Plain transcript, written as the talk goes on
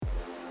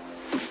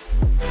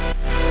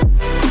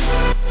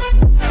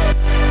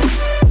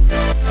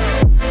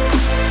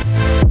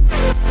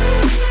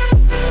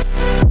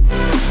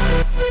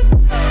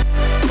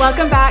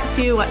back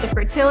to What the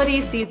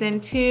Fertility Season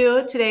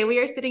 2. Today we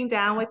are sitting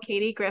down with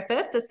Katie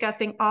Griffith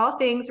discussing all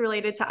things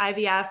related to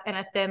IVF and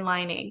a thin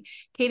lining.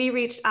 Katie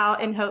reached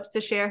out in hopes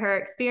to share her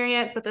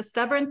experience with a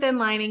stubborn thin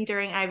lining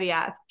during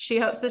IVF. She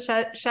hopes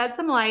to shed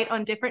some light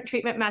on different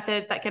treatment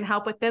methods that can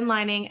help with thin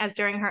lining, as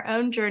during her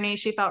own journey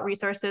she felt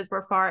resources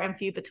were far and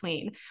few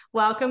between.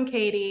 Welcome,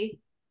 Katie.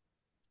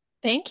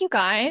 Thank you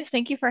guys.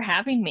 Thank you for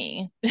having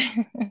me.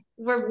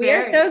 We're We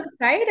are very so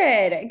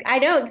excited. I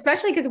know,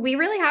 especially because we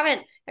really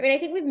haven't. I mean, I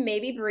think we've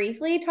maybe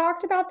briefly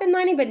talked about thin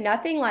lining, but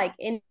nothing like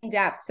in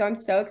depth. So I'm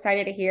so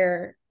excited to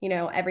hear,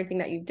 everything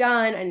that you've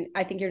done. And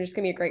I think you're just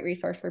going to be a great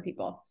resource for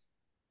people.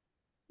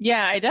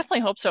 Yeah, I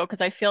definitely hope so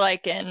because I feel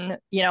like in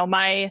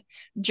my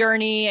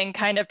journey and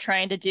kind of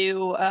trying to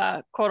do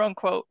quote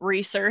unquote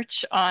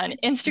research on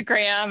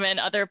Instagram and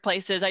other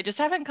places, I just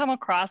haven't come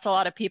across a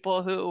lot of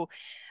people who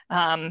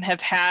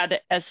have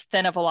had as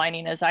thin of a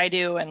lining as I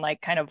do and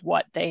like kind of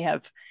what they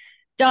have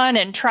done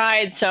and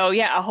tried. So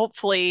yeah,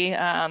 hopefully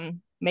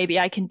maybe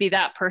I can be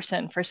that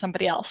person for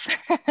somebody else.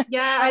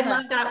 Yeah, I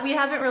love that. We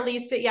haven't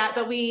released it yet,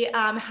 but we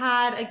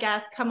had a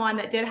guest come on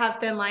that did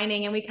have thin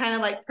lining, and we kind of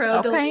like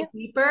probed a Okay. little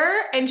deeper,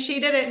 and she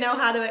didn't know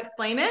how to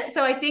explain it.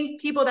 So I think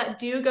people that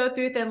do go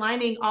through thin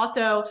lining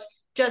also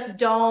just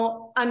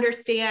don't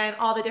understand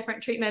all the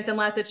different treatments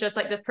unless it's just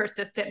like this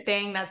persistent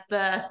thing that's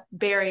the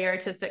barrier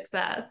to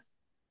success.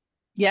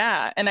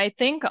 Yeah, and I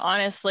think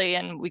honestly,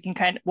 and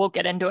we'll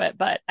get into it,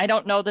 but I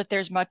don't know that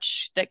there's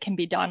much that can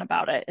be done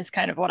about it, is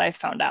kind of what I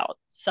found out.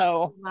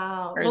 So,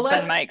 Wow. or Well, has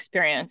been my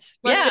experience.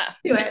 let's get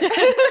Yeah. to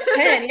it.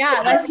 And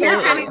yeah, let's hear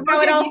Absolutely.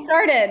 how it all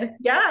started.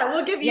 Yeah,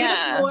 we'll give you the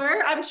Yeah,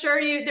 floor. I'm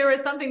sure there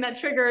was something that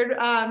triggered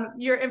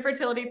your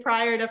infertility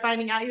prior to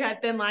finding out you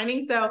had thin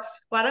lining. So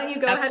why don't you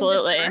go ahead and get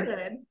absolutely.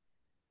 started?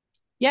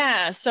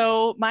 Yeah,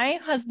 so my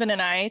husband and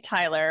I,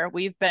 Tyler,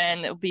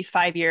 it'll be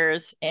 5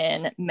 years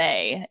in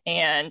May.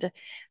 And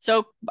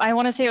so I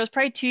want to say it was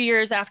probably 2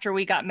 years after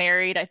we got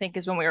married, I think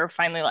is when we were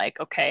finally like,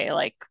 okay,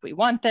 like we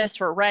want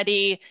this, we're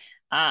ready.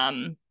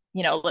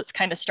 Let's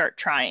kind of start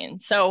trying.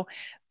 So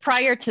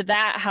prior to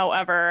that,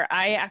 however,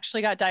 I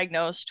actually got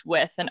diagnosed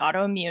with an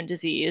autoimmune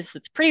disease.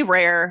 It's pretty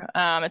rare.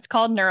 It's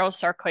called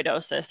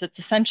neurosarcoidosis. It's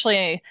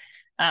essentially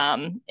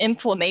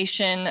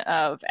inflammation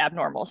of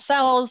abnormal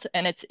cells,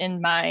 and it's in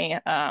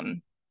my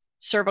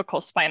cervical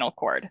spinal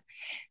cord.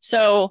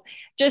 So,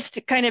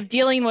 just kind of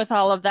dealing with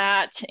all of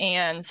that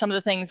and some of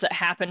the things that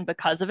happened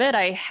because of it,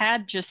 I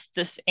had just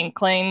this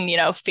inkling,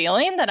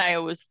 feeling that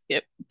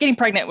getting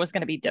pregnant was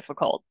going to be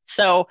difficult.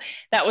 So,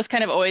 that was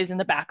kind of always in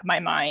the back of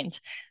my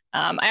mind.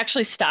 I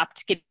actually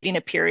stopped getting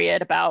a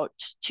period about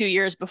 2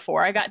 years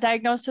before I got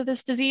diagnosed with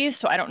this disease.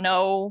 So,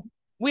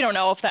 we don't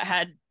know if that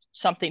had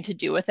something to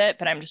do with it,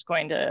 but I'm just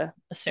going to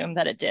assume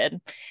that it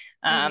did.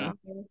 Oh, Um,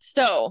 wow.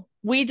 so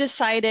we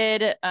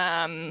decided,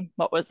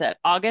 what was it?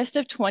 August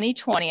of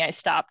 2020, I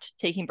stopped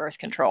taking birth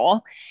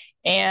control,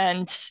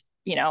 and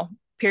you know,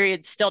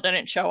 periods still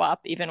didn't show up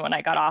even when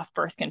I got off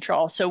birth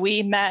control. So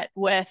we met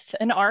with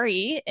an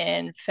RE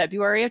in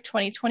February of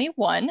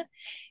 2021,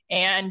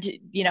 and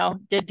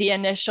did the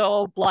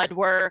initial blood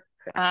work.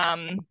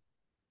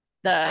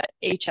 The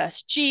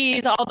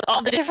HSGs,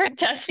 all the different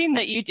testing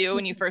that you do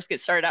when you first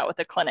get started out with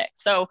a clinic.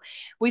 So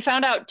we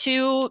found out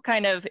two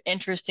kind of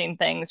interesting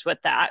things with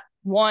that.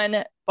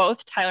 One,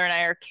 both Tyler and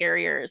I are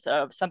carriers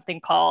of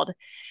something called,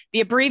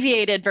 the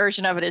abbreviated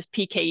version of it is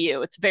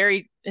PKU.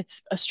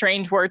 It's a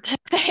strange word to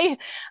say,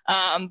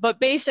 but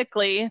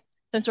basically,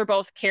 since we're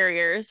both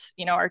carriers,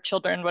 our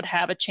children would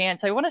have a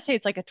chance. I want to say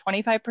it's like a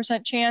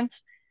 25%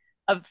 chance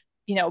of,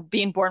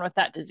 being born with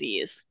that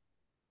disease.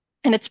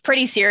 And it's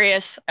pretty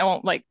serious. I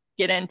won't like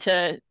get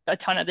into a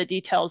ton of the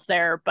details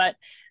there, but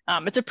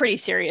it's a pretty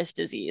serious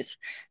disease.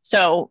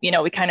 So,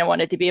 we kind of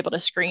wanted to be able to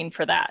screen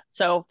for that.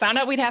 So found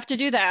out we'd have to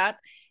do that.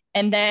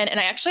 And I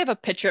actually have a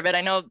picture of it.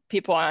 I know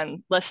people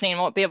on listening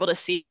won't be able to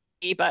see,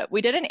 but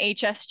we did an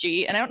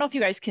HSG, and I don't know if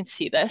you guys can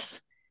see this,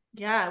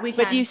 Yeah, we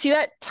but do you can. see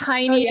that Oh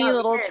tiny yeah, we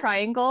little can.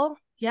 triangle?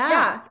 Yeah.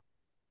 Yeah. What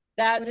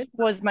That is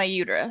was my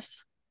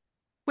uterus.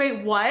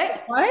 Wait,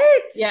 what?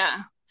 what?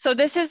 Yeah. So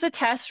this is the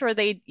test where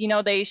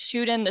they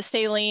shoot in the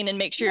saline and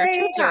make sure your Yeah,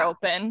 yeah, tubes are yeah.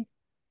 open,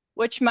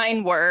 which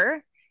mine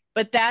were,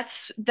 but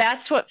that's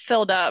what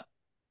filled up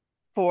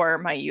for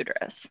my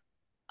uterus,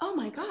 Oh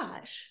my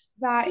gosh.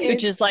 That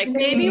which is is like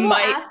Maybe we'll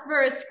ask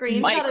for a screenshot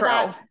of micro.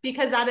 that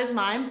because that is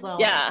mind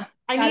blowing. Yeah.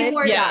 that is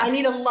Yeah. I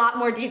need a lot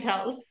more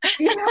details.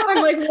 yeah.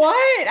 I'm like,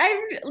 what? I've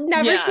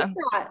never seen Yeah.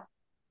 that.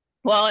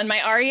 Well, and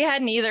my RE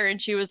hadn't either,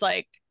 and she was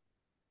like,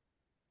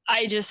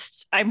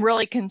 I'm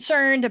really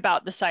concerned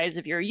about the size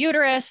of your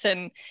uterus.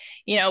 And,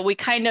 we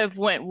kind of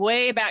went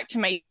way back to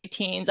my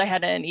teens. I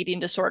had an eating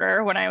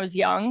disorder when I was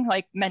young,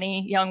 like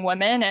many young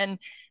women.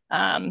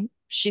 And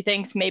she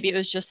thinks maybe it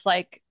was just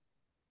like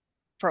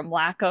from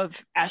lack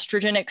of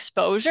estrogen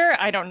exposure.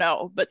 I don't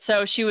know. But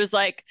so she was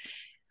like,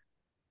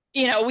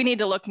 we need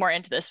to look more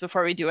into this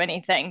before we do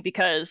anything,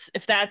 because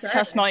if that's how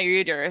Sure. small your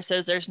uterus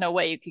is, there's no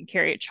way you can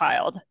carry a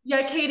child.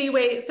 Yeah, Katie,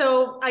 wait.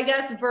 So I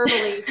guess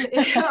verbally,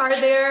 are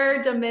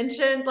there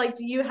dimensions? Like,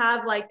 do you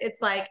have like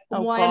it's like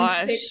Oh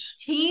gosh.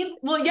 1/16?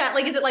 Well, yeah,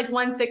 like is it like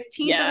 1/16 of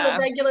the Yeah.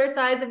 regular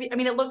size of you? I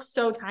mean, it looks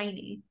so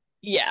tiny.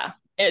 Yeah.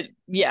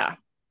 Yeah.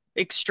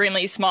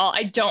 Extremely small.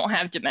 I don't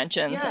have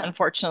dimensions, Yeah.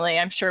 unfortunately.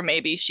 I'm sure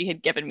maybe she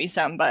had given me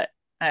some, but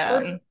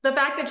Well, the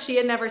fact that she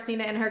had never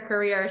seen it in her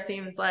career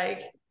seems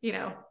like,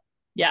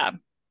 yeah.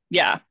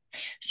 Yeah.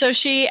 So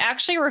she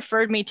actually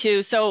referred me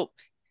to, so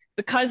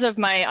because of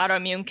my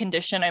autoimmune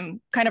condition,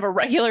 I'm kind of a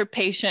regular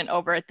patient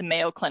over at the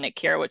Mayo Clinic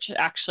here, which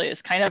actually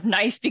is kind of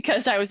nice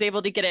because I was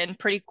able to get in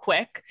pretty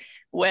quick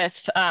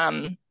with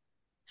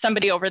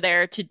somebody over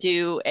there to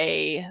do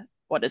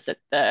what is it,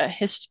 the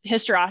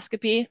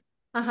hysteroscopy?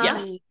 uh-huh.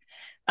 Yes.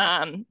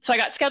 So I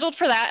got scheduled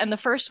for that. And the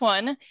first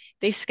one,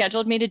 they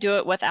scheduled me to do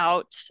it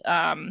without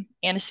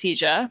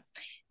anesthesia.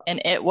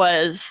 And it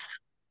was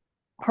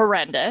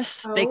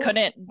horrendous. They Oh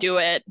couldn't do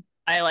it.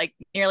 I like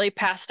nearly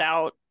passed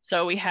out.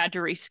 So we had to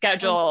Oh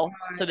reschedule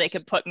so they gosh.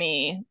 could put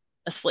me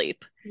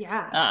asleep.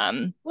 yeah.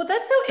 Um, Well,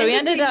 that's so so we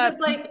ended interesting up,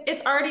 because like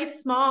it's already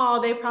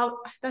small. They probably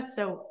that's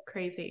so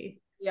crazy.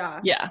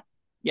 Yeah. yeah,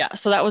 yeah.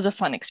 So that was a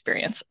fun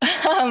experience.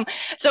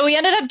 So we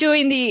ended up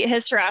doing the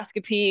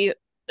hysteroscopy.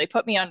 They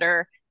put me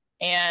under,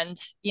 and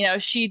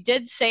she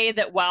did say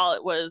that while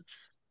it was,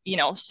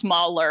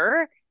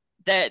 smaller,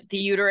 that the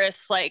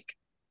uterus, like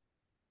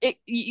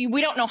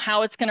we don't know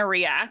how it's going to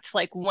react,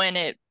 like when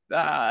it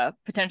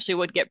potentially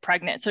would get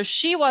pregnant. So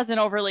she wasn't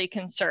overly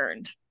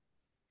concerned.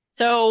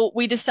 So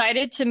we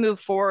decided to move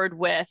forward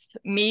with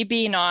me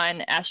being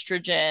on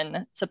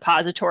estrogen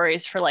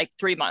suppositories for like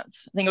 3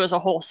 months. I think it was a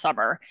whole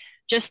summer,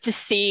 just to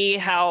see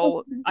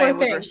how I Poor would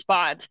thing.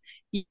 respond.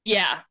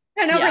 Yeah,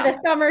 And over yeah. the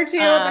summer too,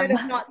 that Um,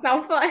 does not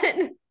sound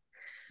fun.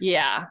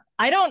 yeah.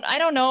 I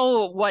don't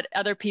know what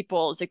other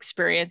people's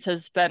experience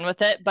has been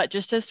with it, but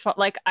just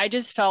like I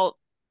just felt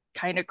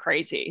kind of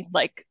crazy,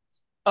 like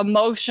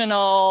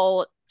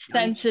emotional, I'm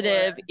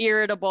sensitive, sure.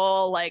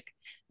 irritable, like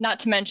not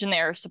to mention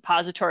their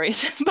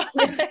suppositories, Yeah,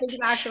 but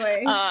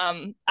exactly.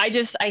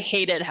 I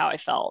hated how I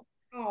felt.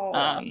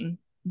 Oh,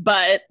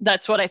 But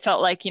that's what I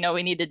felt like,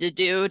 we needed to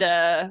do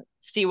to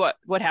see what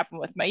happened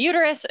with my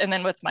uterus and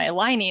then with my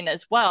lining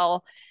as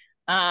well.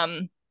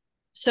 Um,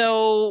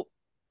 so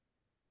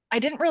I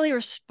didn't really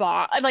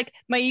respond. Like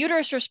my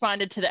uterus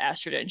responded to the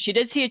estrogen. She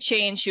did see a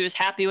change. She was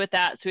happy with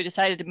that. So we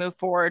decided to move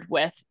forward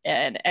with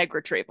an egg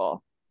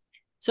retrieval.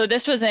 So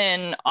this was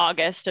in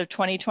August of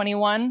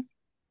 2021.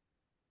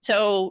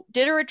 So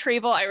did a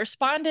retrieval. I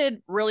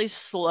responded really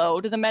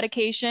slow to the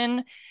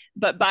medication,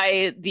 but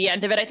by the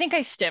end of it, I think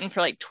I stemmed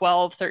for like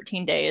 12,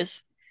 13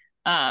 days.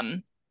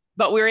 Um,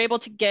 but we were able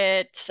to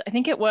get, I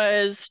think it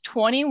was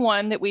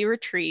 21 that we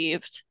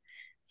retrieved,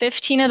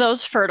 15 of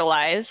those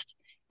fertilized,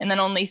 and then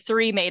only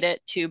three made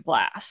it to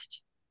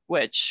blast,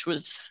 which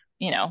was,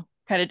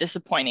 kind of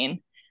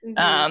disappointing. hmm.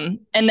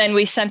 And then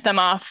we sent them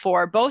off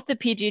for both the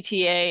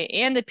PGTA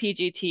and the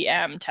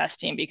PGTM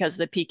testing because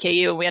the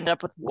PKU, we ended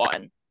up with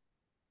one.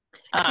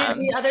 Did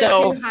the other two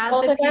So have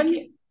Both the of them?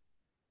 PK?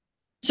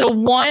 so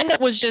one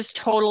was just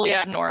totally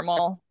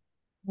abnormal.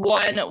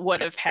 One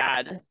would have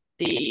had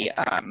the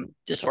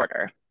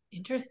disorder. So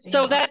Interesting.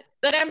 that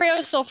embryo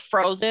is still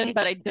frozen,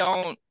 but I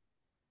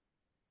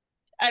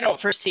don't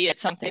foresee it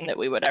something that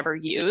we would ever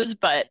use,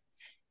 but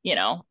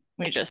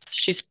we just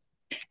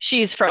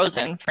she's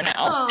frozen for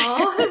now.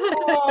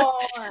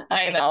 Oh. Oh,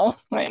 I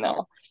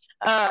know.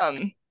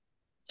 Um,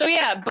 so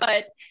yeah,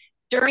 but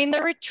during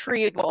the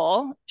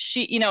retrieval,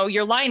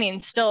 your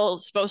lining's still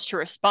supposed to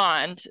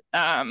respond,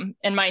 and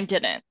mine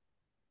didn't.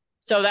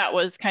 So that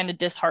was kind of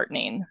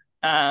disheartening.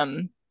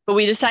 But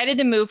we decided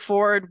to move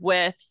forward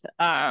with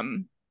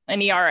an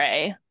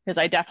ERA because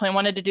I definitely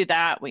wanted to do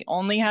that. We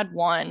only had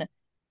one.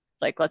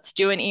 Like, let's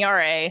do an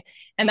ERA.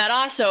 And that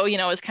also,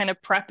 is kind of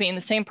prepping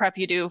the same prep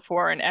you do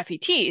for an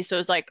FET. So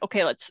it's like,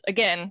 okay, let's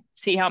again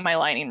see how my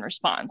lining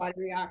responds. body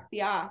reacts.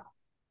 Yeah.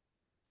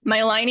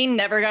 My lining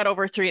never got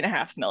over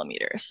 3.5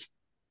 millimeters,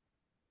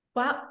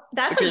 Wow.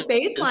 That's which like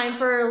baseline is,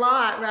 for a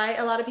lot, right?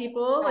 A lot of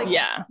people like,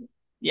 Yeah. yeah,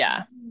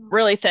 yeah,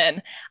 really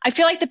thin. I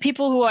feel like the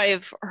people who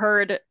I've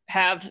heard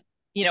have,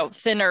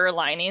 thinner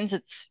linings,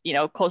 it's,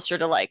 closer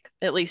to like,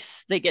 at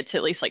least they get to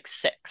at least like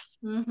 6.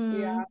 mm-hmm.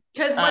 Yeah.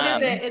 Because what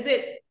is it? Um, Is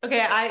it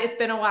okay? It's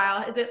been a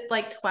while. Is it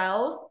like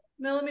 12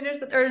 millimeters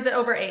or is it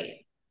over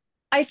 8?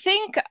 I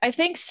think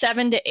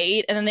 7 to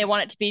 8, and then they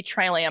want it to be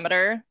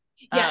trilameter,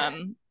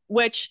 Yes.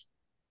 which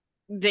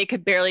they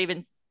could barely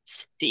even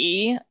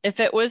see if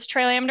it was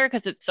trilameter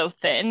because it's so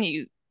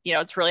thin.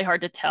 It's really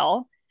hard to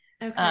tell.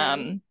 Okay.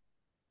 Um,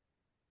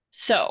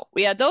 so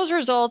we had those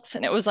results,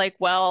 and it was like,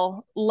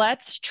 well,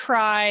 let's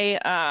try.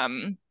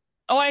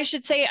 Oh, I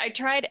should say I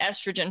tried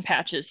estrogen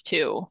patches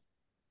too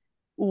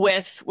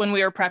with when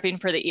we were prepping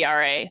for the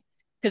ERA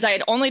because I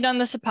had only done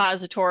the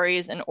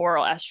suppositories and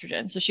oral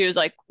estrogen. So she was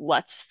like,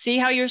 let's see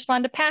how you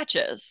respond to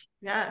patches.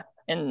 Yeah.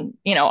 And,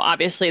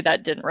 obviously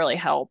that didn't really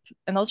help.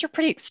 And those are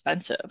pretty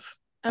expensive.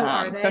 Oh,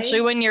 are Especially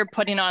they? when you're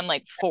putting on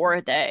like 4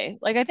 a day.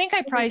 Like I think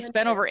I Oh my probably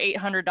spent goodness. over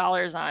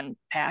 $800 on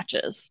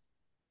patches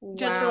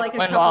Just for Wow. like a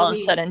when couple all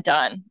is said weeks. and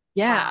done.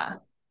 Yeah.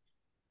 Wow.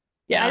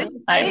 Yeah.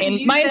 I I didn't mean,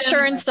 use my them.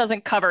 insurance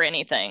doesn't cover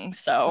anything. Oh,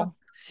 So,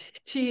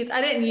 Geez,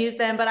 I didn't use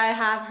them, but I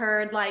have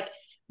heard like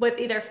with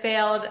either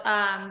failed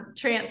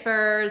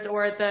transfers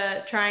or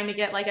the trying to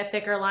get like a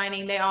thicker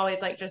lining, they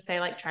always like just say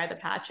like try the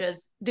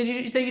patches. So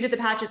you did the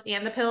patches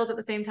and the pills at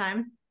the same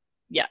time?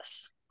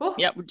 yes. Oh,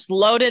 Yep. We just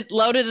loaded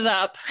it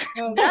up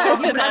oh yeah, gosh.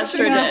 you, with I'm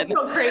sure you estrogen.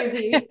 feel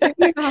crazy.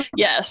 Yeah.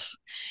 Yes.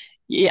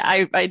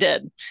 Yeah, I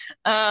did.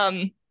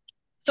 Um,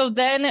 so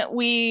then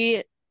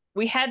we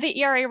had the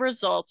ERA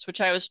results, which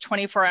I was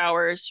 24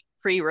 hours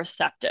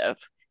pre-receptive,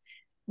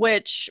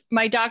 which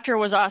my doctor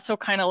was also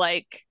kind of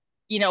like,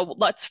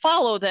 let's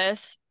follow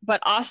this, but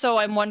also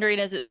I'm wondering,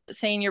 is it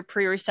saying you're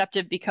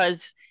pre-receptive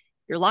because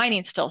your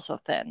lining's still so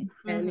thin?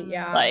 And Mhm.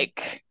 yeah.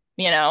 Like,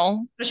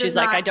 It's she's just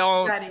like, I not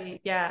don't,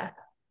 ready. Yeah.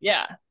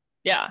 yeah,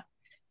 yeah.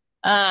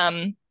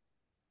 Um,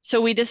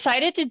 so we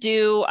decided to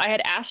do, I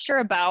had asked her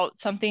about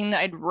something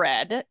I'd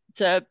read.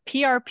 It's a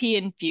PRP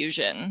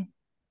infusion.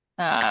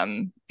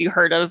 You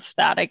heard of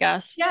that, I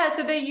guess? Yeah,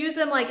 so they use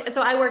them like,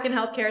 so I work in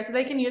healthcare, so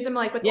they can use them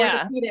like with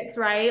Yeah. orthopedics,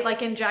 right?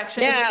 Like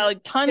injection. Is it Yeah,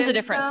 like tons of stem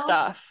different cell?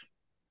 stuff.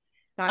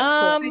 That's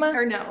cool. Um,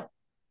 Or no?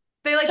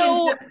 They like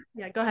so inject.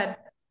 Yeah, go ahead.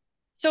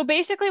 so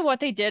basically what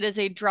they did is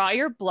they draw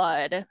your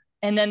blood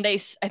and then I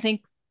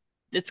think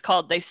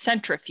they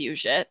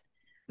centrifuge it.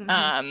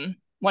 Hmm.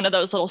 One of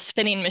those little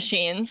spinning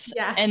machines,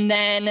 Yeah. and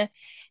then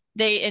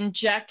they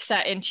inject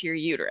that into your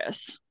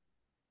uterus.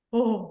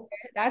 Oh,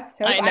 That's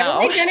so I cool. I've know.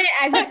 only done it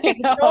as a I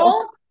know.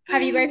 facial.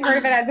 Have you guys heard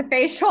of it as a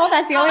facial?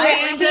 That's the only way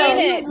I've I seen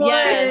know. you it. would.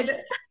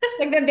 Yes.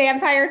 Like the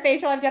vampire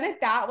facial. I've done it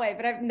that way,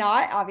 but I've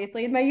not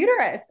obviously in my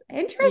uterus. Yeah.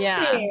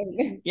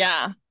 Interesting.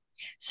 Yeah.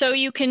 So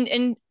you can,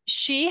 and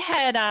she'd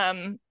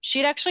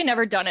actually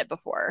never done it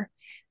before.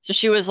 So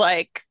she was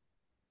like,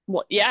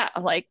 well, yeah,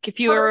 like if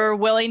Well, you're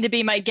willing to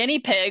be my guinea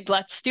pig,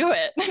 let's do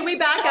it. can we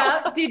back So,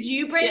 up? Did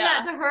you bring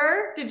that yeah. to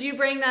her? Did you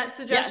bring that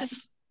suggestion?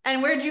 Yes,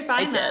 And where did you I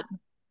find that? did.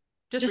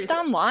 Just Just research.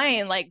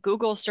 online, like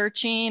Google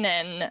searching,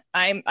 and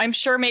I'm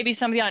sure maybe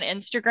somebody on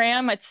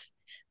Instagram. It's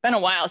been a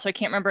while, so I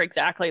can't remember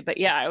exactly, but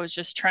yeah, I was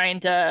just trying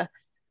to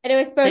And it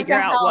was supposed figure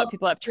to out what help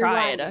people have your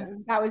tried.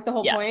 lining. That was the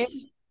whole point.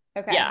 Yes.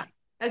 Okay. Yeah.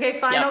 Okay,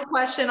 Yep. final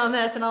question on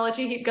this, and I'll let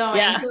you keep going.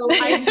 Yeah. So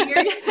I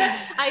hear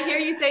I hear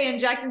you say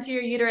inject into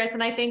your uterus,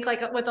 and I think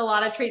like with a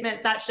lot of treatments,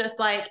 that's just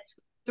like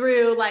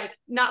through like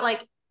not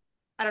like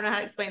I don't know how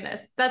to explain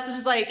this. That's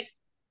just like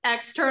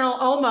external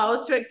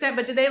almost to extent,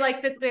 but do they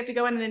like physically have to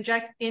go in and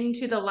inject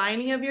into the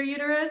lining of your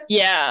uterus?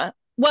 Yeah.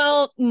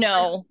 Well,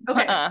 no.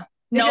 Okay, it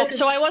Nope. just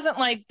So I wasn't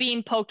like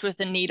being poked with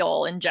a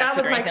needle, that injected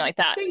was or anything my like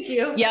that. thank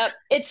you. Yep.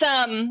 It's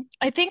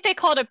I think they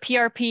call it a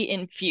PRP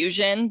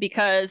infusion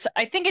because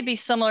I think it'd be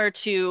similar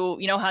to,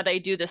 how they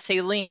do the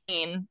saline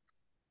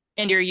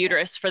into your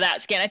uterus for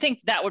that scan. I think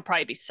that would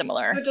probably be So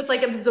similar. it just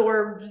like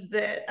absorbs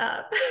it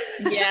up.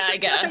 Yeah, I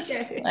guess.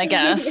 Okay. I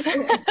guess.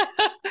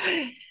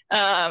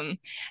 Um,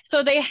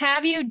 so they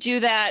have you do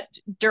that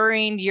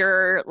during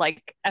your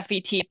like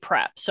FET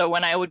prep. So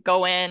when I would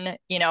go in,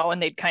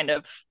 and they'd kind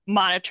of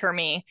monitor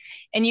me,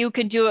 and you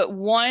could do it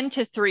 1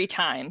 to 3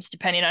 times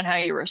depending on how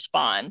you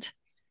respond.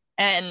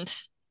 And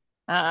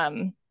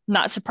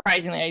not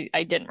surprisingly,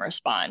 I didn't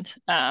respond.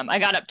 I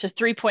got up to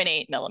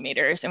 3.8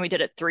 millimeters and we did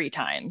it 3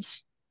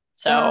 times.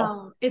 So,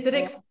 Wow. Is it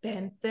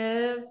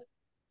expensive?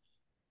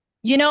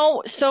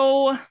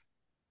 so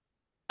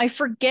I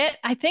forget.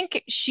 I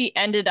think she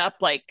ended up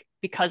like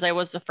because I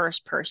was the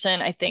first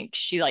person, I think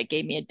she like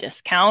gave me a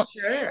discount.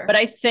 But Sure.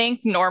 I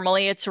think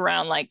normally it's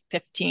around like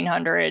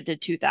 1,500 to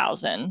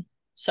 2,000.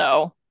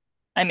 So,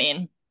 I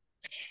mean,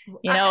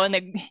 I,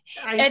 and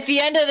I at the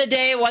end of the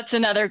day, what's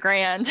another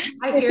grand?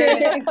 I hear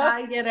it.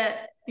 I get it.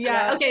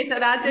 Yeah. Yeah. Okay. So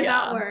that did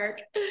not Yeah.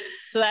 work.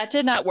 So that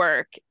did not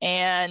work.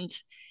 And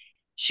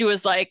she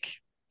was like,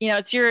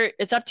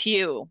 it's up to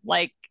you.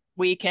 Like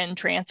we can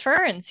transfer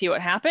and see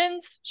what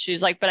happens.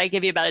 She's like, but I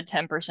give you about a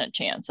 10%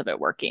 chance of it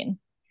working.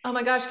 Oh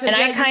my gosh. And Cause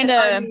I yeah, kind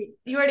of,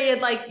 you already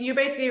had like, you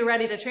basically were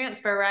ready to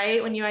transfer,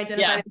 right? When you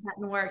identified yeah, it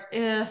hadn't worked.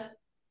 Ugh.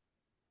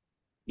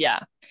 yeah.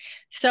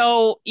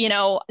 So,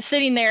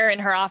 sitting there in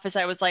her office,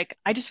 I was like,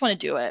 I just want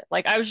to do it.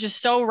 Like I was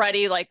just so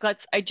ready. Like,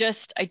 I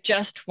just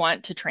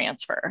want to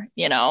transfer.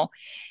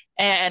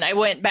 And I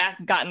went back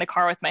and got in the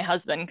car with my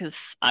husband because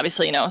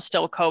obviously,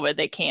 still COVID,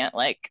 they can't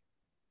like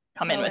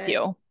come in with Right.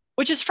 you,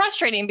 which is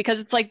frustrating because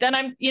it's like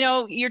then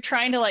you're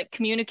trying to like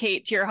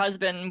communicate to your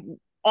husband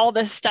all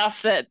this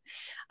stuff that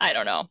I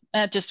don't know.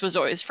 That just was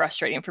always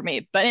frustrating for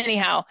me. But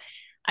anyhow,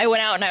 I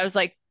went out and I was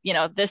like,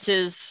 this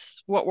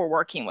is what we're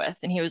working with.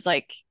 And he was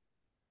like,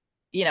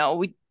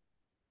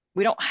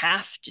 we don't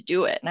have to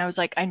do it. And I was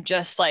like, I'm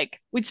just like,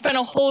 we'd spent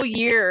a whole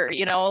year,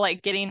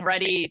 like getting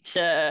ready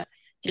to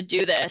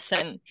do this.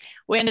 And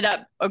we ended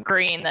up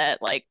agreeing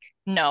that like,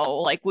 no,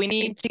 like we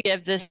need to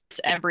give this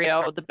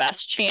embryo the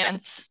best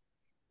chance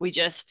we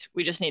just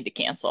need to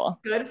cancel.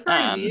 Good for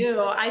you.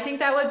 I think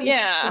that would be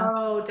Yeah,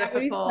 so That would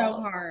be so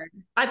difficult. hard.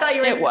 I thought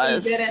you were it going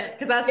to say you did was. it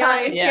because that's Yeah,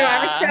 probably me too. I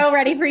was Yeah, so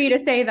ready for you to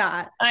say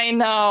that. I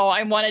know.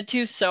 I wanted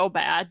to so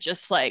bad,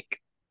 just like,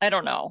 I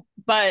don't know.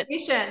 But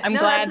patience. I'm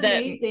No, that's glad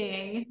that,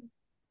 amazing.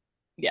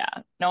 yeah,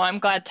 no, I'm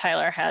glad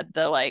Tyler had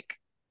the like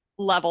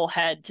level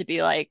head to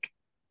be like,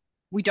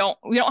 we don't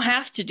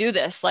have to do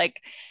this.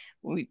 Like,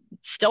 we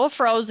still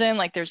frozen,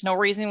 like there's no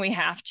reason we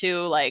have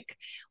to. Like,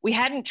 we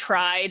hadn't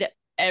tried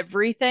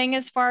everything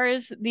as far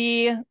as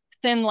the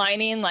thin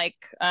lining, like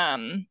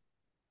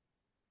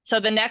so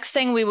the next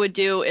thing we would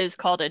do is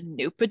called a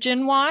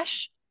Neupogen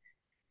wash.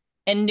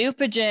 And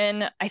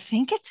Neupogen, I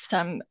think it's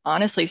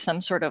honestly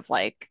some sort of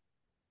like,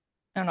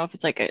 I don't know if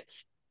it's like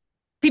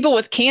people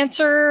with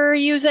cancer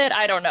use it.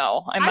 I don't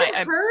know.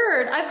 I've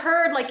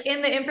heard like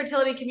in the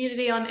infertility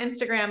community on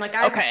Instagram, like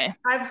Okay.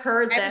 I've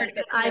heard I've heard this of and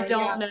it I too,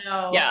 don't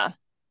know. Yeah.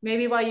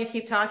 Maybe while you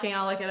keep talking,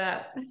 I'll look it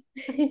up.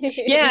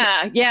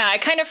 Yeah. Yeah. I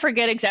kind of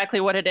forget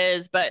exactly what it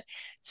is, but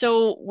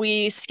so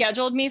we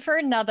scheduled me for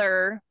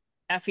another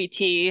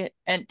FET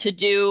and to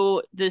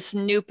do this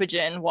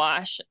Neupogen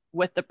wash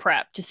with the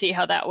prep to see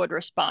how that would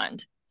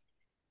respond.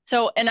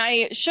 So, and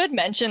I should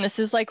mention this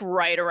is like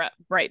right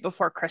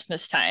before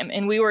Christmas time,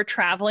 and we were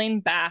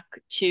traveling back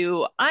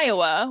to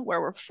Iowa,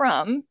 where we're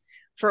from,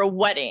 for a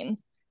wedding,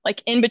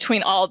 like in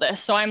between all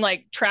this. So I'm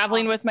like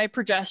traveling with my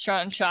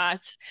progesterone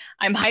shots.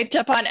 I'm hyped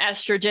up on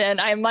estrogen.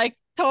 I'm like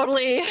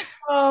totally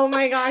Oh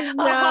my gosh, a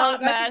no.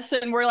 hot mess,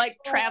 and we're like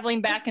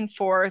traveling back and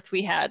forth.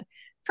 We had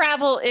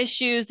travel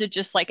issues that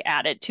just like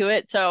added to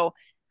it. So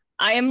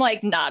I am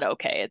like not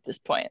okay at this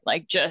point.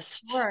 Like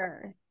just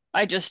Sure.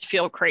 I just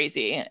feel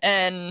crazy.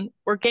 And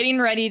we're getting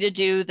ready to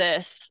do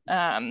this,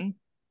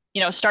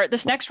 start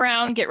this next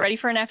round, get ready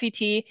for an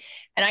FET.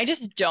 And I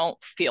just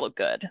don't feel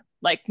good.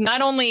 Like,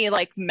 not only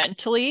like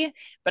mentally,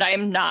 but I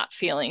am not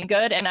feeling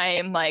good. And I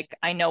am like,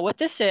 I know what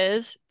this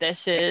is.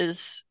 This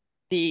is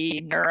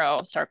the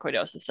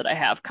neurosarcoidosis that I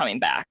have coming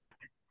back.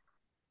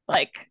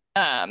 Like,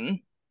 and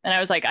I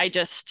was like,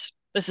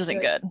 this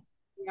isn't good. Oh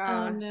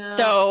Yeah. no.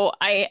 So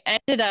I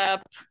ended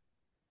up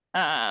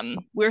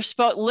we were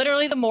supposed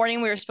literally the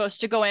morning we were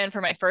supposed to go in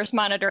for my first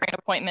monitoring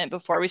appointment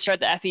before we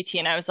started the FET,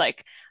 and I was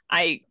like,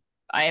 I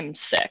am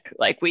sick.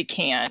 Like, we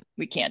can't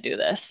do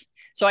this.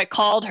 So I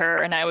called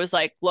her and I was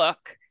like,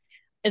 look,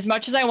 as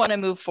much as I want to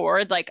move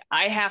forward, like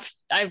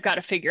I've got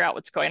to figure out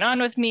what's going on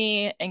with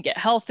me and get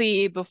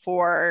healthy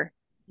before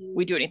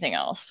we do anything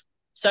else. Yeah.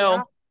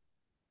 So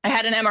I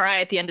had an MRI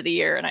at the end of the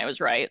year and I was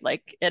right.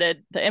 Like, the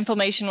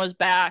inflammation was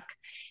back.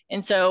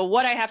 And so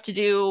what I have to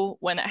do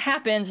when that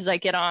happens is I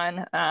get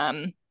on,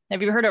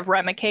 have you heard of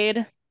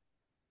Remicade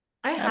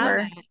I ever?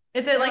 haven't.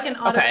 Is it like an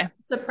auto Okay.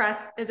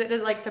 suppress? Is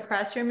it like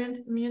suppress your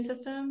immune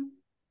system?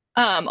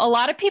 A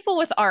lot of people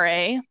with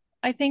RA,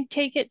 I think,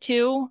 take it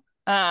too.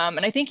 And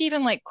I think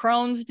even like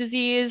Crohn's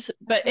disease,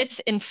 but Okay.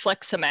 it's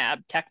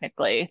infliximab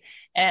technically.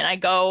 And I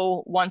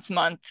go once a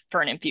month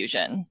for an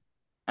infusion.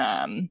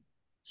 Um,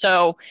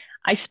 so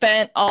I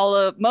spent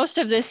most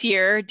of this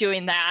year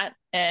doing that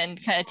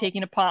and kind of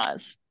taking a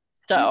pause.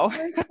 Oh, So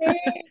poor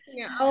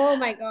thing. Oh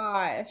my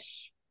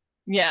gosh.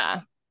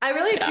 yeah, I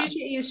really yeah,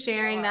 appreciate you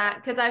sharing God. that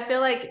because I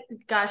feel like,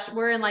 gosh,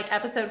 we're in like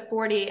episode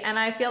 40, and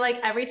I feel like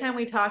every time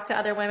we talk to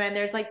other women,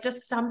 there's like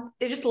it's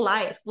just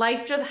life.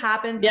 Life just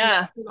happens in the yeah,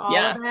 midst of all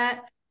yeah, of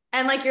that.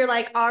 And like you're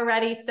like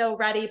already so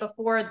ready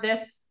before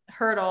this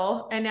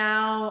hurdle. And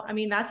now, I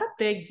mean, that's a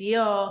big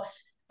deal.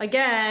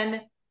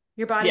 Again,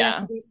 your body has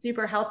to yeah. be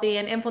super healthy,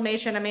 and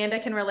inflammation, Amanda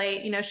can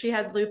relate. She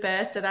has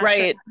lupus, so that's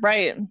Right,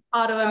 right.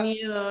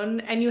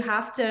 autoimmune, and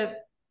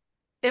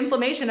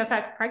inflammation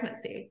affects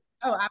pregnancy.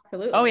 Oh, Oh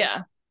absolutely.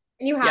 yeah,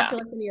 And you have yeah. to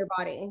listen to your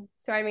body.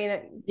 So I mean,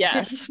 kudos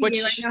Yes, to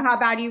you. I which know how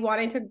bad you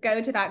wanted to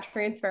go to that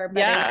transfer, but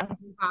yeah,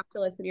 you have to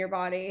listen to your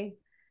body.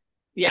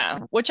 yeah,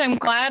 which I'm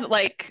glad,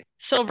 like,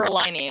 silver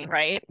lining,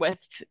 right? With,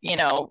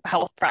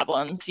 health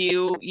problems,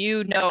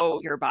 you know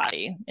your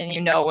body and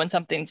you know when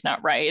something's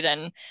not right.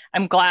 And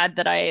I'm glad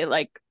that I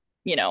like,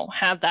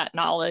 have that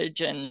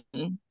knowledge and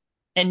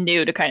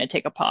knew to kind of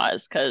take a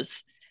pause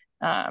because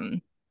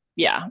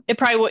yeah, it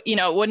probably would,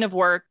 it wouldn't have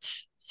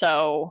worked.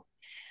 So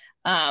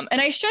and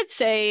I should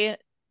say,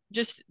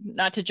 just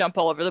not to jump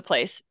all over the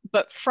place,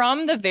 but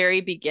from the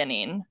very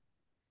beginning,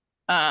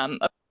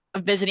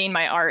 of visiting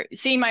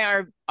seeing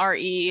my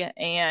RE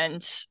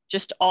and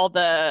just all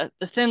the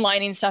thin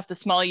lining stuff, the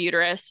small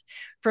uterus.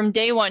 From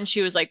day one,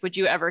 she was like, "Would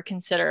you ever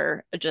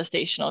consider a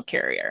gestational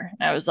carrier?"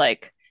 And I was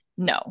like,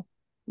 "No.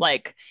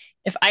 Like,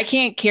 if I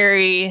can't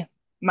carry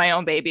my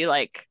own baby,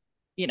 like,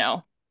 you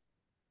know,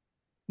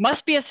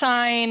 must be a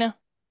sign.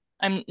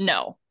 I'm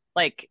no.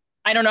 Like,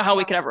 I don't know how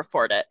we could ever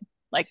afford it.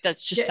 Like, that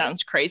just Yeah.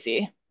 sounds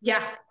crazy."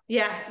 Yeah.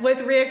 Yeah. With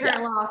Yeah.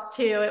 reoccurrent loss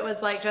too, it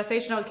was like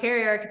gestational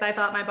carrier because I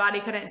thought my body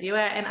couldn't do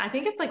it. And I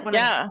think it's like one of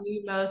Yeah.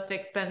 the most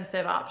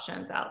expensive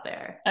options out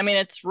there. I mean,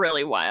 it's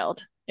really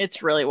wild.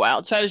 It's really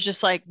wild. So I was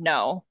just like,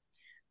 no.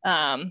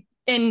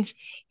 And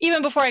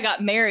even before I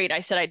got married,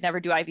 I said I'd never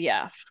do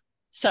IVF.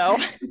 So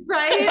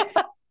Right?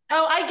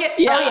 Oh, I get,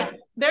 Yeah. oh yeah.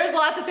 There's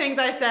lots of things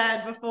I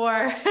said before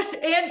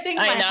and things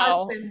my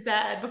husband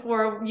said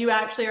before you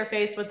actually are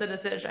faced with the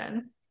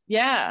decision.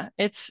 Yeah,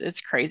 it's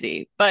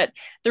crazy. But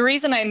the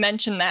reason I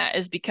mention that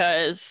is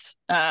because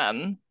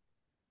not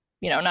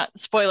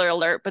spoiler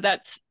alert,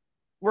 but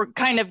we're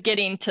kind of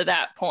getting to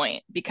that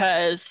point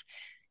because,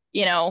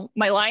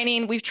 my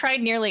lining, we've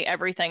tried nearly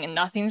everything and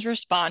nothing's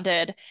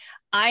responded.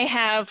 I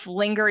have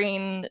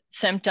lingering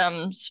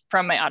symptoms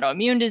from my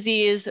autoimmune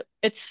disease.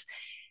 It's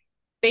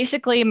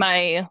basically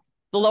the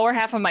lower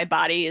half of my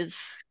body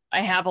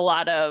I have a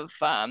lot of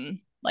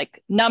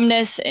like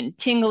numbness and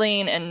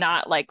tingling and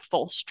not like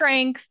full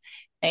strength.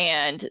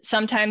 And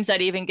sometimes that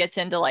even gets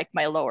into like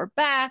my lower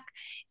back.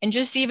 And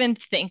just even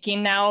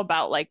thinking now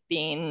about like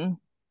being,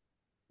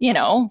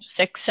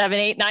 6, 7,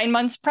 8, 9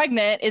 months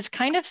pregnant is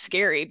kind of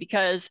scary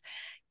because,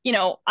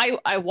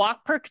 I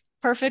walk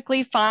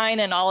perfectly fine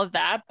and all of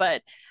that,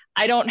 but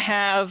I don't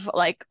have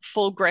like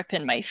full grip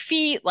in my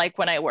feet. Like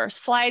when I wear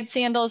slide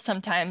sandals,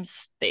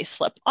 sometimes they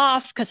slip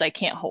off because I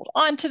can't hold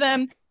on to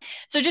them.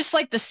 So just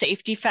like the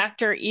safety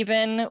factor,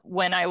 even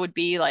when I would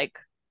be like,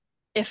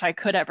 if I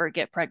could ever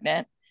get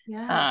pregnant,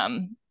 Yeah.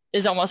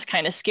 is almost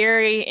kind of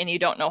scary. And you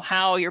don't know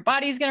how your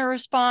body's going to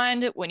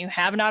respond when you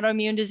have an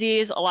autoimmune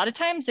disease. A lot of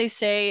times they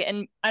say,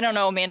 and I don't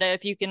know, Amanda,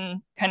 if you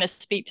can kind of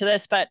speak to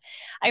this, but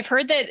I've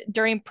heard that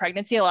during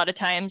pregnancy, a lot of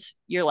times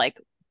you're like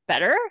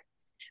better,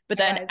 but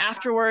then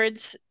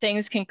afterwards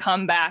things can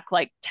come back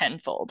like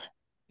tenfold.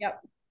 Yep.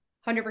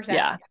 100%.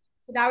 Yeah.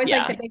 So that was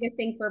like the biggest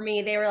thing for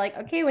me. They were like,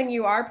 okay, when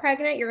you are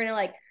pregnant, you're going to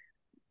like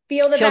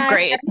feel the best.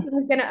 Great.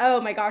 Everything's going to,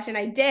 oh my gosh. And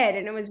I did.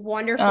 And it was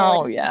wonderful.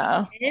 Oh,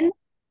 yeah. And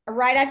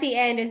right at the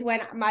end is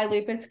when my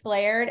lupus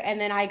flared.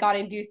 And then I got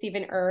induced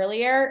even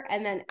earlier.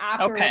 And then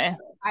after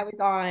I was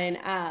on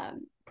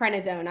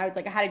prednisone, I was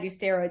like, I had to do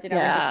steroids and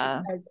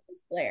everything because it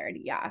was flared.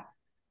 Yeah.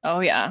 Oh,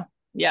 yeah.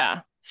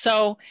 Yeah.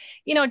 So,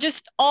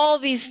 just all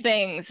these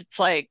things, it's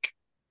like,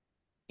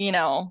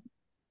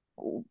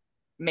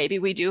 maybe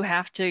we do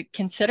have to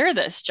consider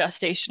this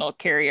gestational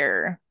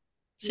carrier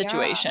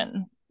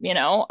situation.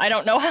 I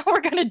don't know how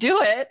we're going to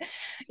do it,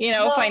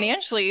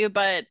 financially,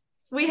 but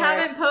we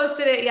haven't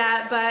posted it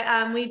yet,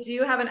 but we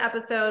do have an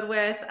episode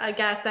with a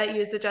guest that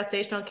used the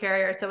gestational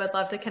carrier. So I'd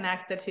love to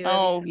connect the two.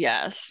 Oh,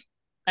 yes.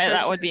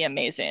 That would be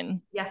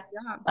amazing. Yeah.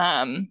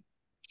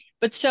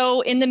 But so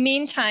in the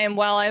meantime,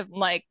 while I'm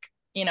like,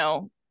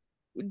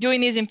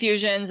 doing these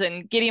infusions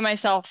and getting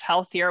myself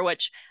healthier,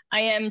 which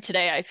I am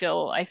today, I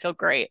feel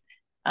great.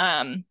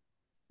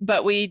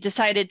 But we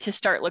decided to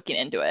start looking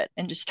into it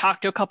and just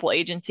talk to a couple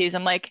agencies.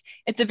 I'm like,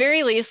 at the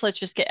very least, let's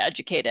just get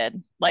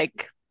educated.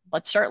 Like,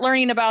 let's start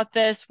learning about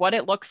this, what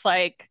it looks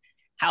like,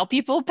 how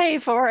people pay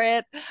for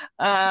it.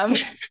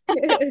 The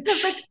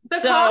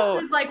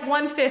cost is like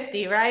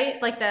 $150,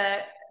 right? Like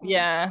the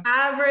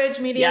average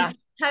median. Yeah.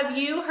 Have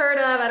you heard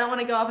of, I don't want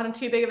to go off on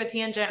too big of a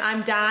tangent.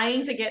 I'm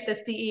dying to get the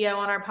CEO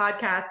on our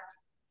podcast.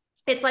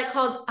 It's like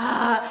called,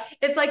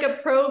 it's like a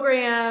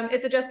program.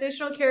 It's a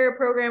gestational carrier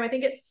program. I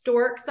think it's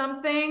Stork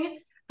something.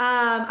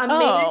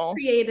 Amanda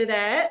created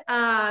it.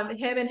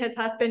 Him and his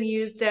husband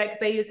used it because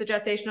they used the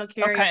gestational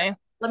carrier. Okay.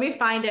 Let me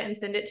find it and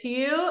send it to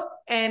you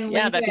and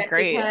link it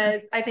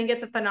because I think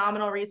it's a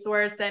phenomenal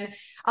resource. And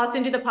I'll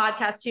send you the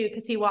podcast too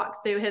because he walks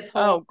through his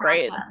whole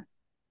process.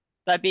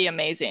 That'd be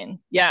amazing.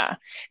 Yeah.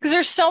 Because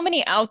there's so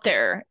many out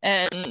there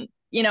and,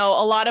 a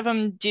lot of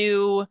them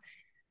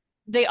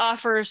they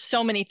offer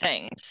so many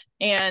things.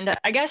 And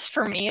I guess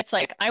for me, it's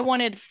like, I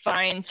wanted to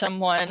find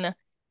someone,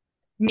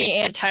 me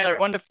and Tyler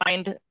wanted to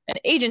find an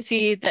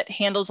agency that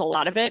handles a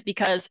lot of it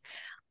because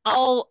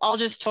I'll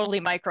just totally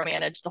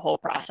micromanage the whole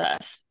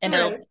process. And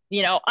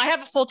it'll, I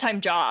have a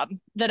full-time job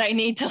that I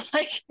need to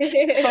like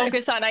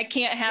focus on. I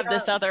can't have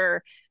this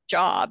other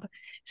job.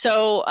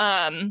 So,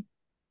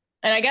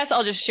 and I guess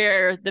I'll just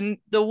share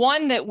the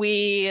one that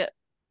we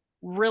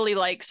really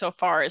like so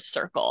far is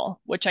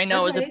Circle, which I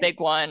know is a big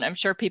one. I'm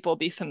sure people will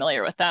be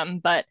familiar with them,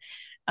 but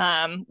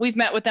we've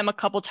met with them a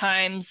couple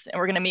times and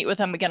we're going to meet with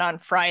them again on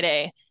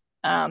Friday.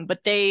 But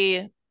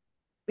they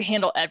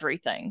handle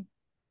everything.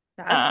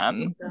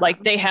 Awesome.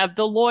 Like they have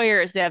the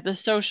lawyers, they have the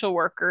social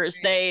workers,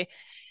 they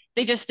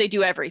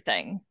do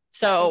everything.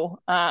 So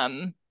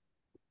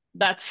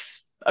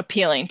that's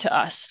appealing to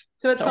us.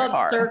 So it's called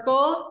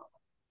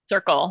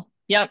Circle.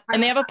 Yep.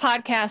 And they have a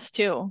podcast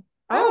too.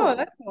 Oh,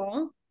 that's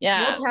cool.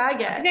 Yeah. We'll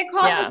tag it.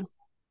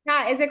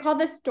 Is it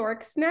called the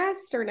Stork's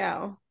Nest or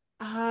no?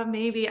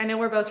 Maybe. I know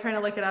we're both trying to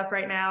look it up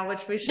right now,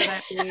 which we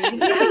shouldn't be.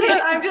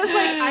 I'm just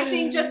like, I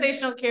think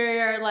gestational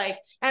carrier, like,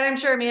 and I'm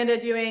sure Amanda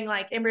doing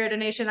like embryo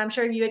donation, I'm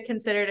sure you had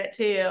considered it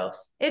too.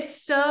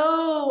 It's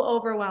so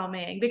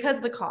overwhelming because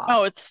of the cost.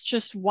 Oh, it's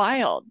just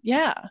wild.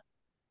 Yeah.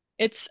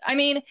 I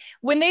mean,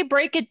 when they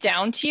break it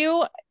down to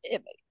you,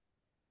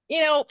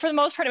 for the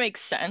most part, it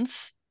makes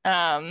sense.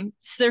 So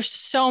there's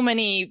so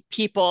many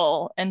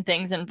people and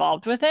things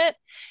involved with it.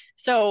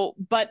 So,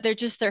 but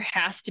there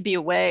has to be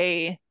a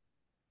way,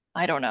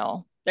 I don't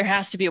know, there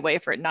has to be a way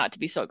for it not to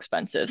be so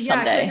expensive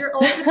Yeah, because someday. you're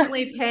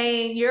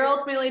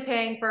ultimately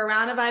paying for a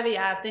round of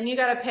IVF, then you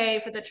got to pay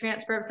for the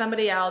transfer of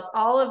somebody else,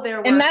 all of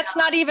their And work. that's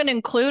not even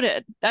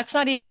included. That's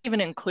not even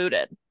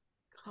included.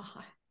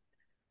 God.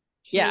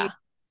 Yeah.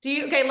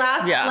 Okay,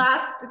 last Yeah.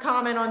 last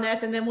comment on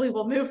this, and then we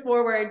will move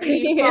forward. Do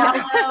you Yeah.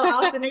 follow,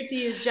 I'll send it to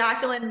you,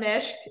 Jacqueline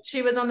Mish?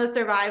 She was on the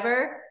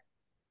Survivor.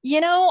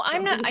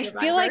 I'm not, The I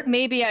feel like Survivor.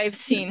 maybe I've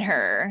seen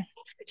her.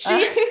 Uh,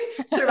 She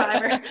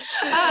Survivor.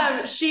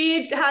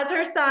 She has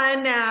her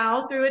son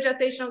now through a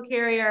gestational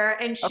carrier,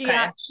 and she okay.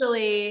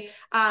 actually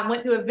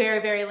went through a very,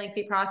 very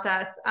lengthy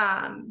process,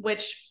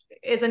 which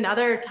is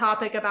another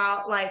topic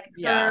about like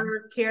Yeah.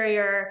 her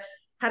carrier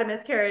had a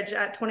miscarriage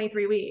at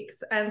 23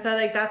 weeks. And so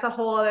like that's a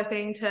whole other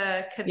thing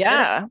to consider.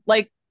 Yeah.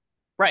 Like,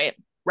 right.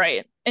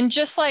 Right. And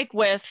just like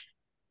with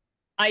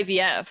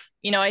IVF,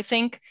 I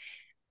think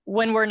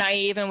when we're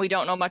naive and we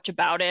don't know much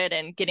about it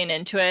and getting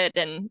into it,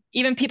 and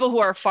even people who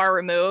are far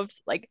removed,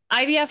 like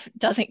IVF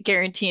doesn't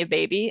guarantee a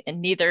baby,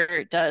 and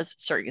neither does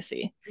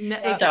surrogacy. No,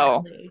 So,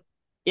 exactly.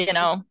 you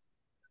know,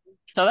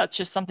 so that's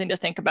just something to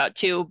think about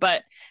too.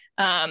 But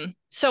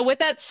so with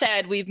that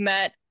said, we've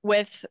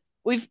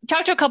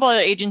talked to a couple other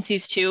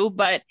agencies too,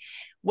 but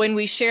when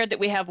we shared that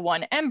we have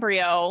one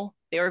embryo,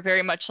 they were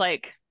very much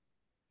like,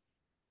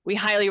 we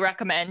highly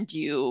recommend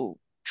you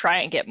try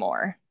and get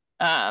more.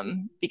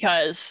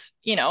 Because,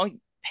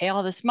 pay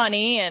all this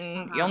money and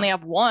you Uh-huh. only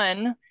have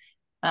one.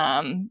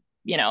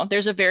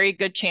 There's a very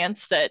good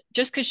chance that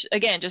just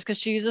because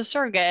she's a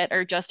surrogate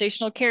or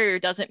gestational carrier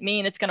doesn't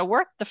mean it's going to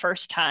work the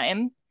first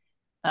time.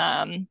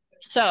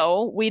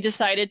 So we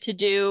decided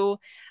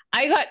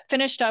I got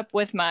finished up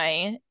with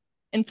my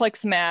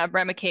infliximab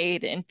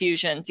Remicade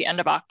infusions the end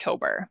of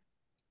October.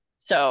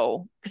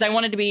 So, because I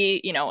wanted to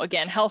be,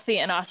 again, healthy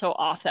and also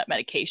off that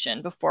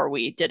medication before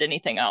we did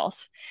anything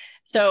else.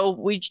 So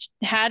we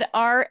had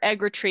our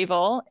egg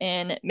retrieval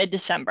in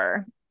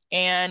mid-December.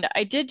 And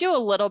I did do a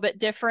little bit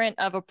different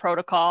of a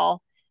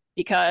protocol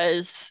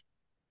because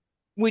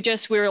we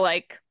were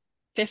like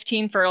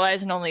 15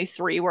 fertilized and only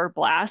 3 were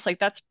blasts. Like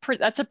that's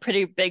a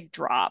pretty big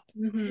drop.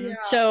 Mm-hmm. Yeah.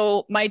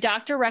 So my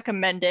doctor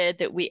recommended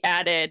that we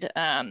added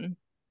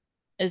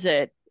is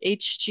it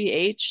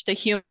HGH, the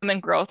human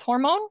growth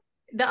hormone?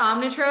 The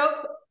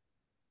Omnitrope,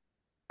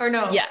 or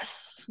no?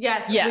 Yes.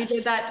 Yes, we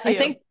did that Yes. I too.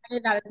 think, I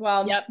did that as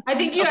well. yep. I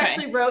think you Okay.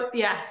 actually wrote,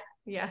 yeah,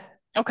 yeah.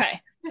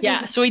 Okay.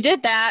 Yeah. So we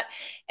did that.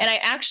 And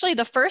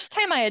the first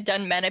time I had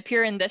done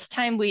Menopur, and this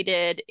time we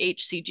did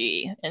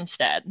HCG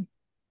instead.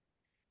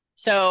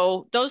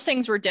 So those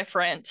things were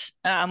different,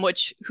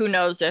 which who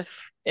knows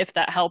if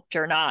that helped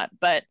or not.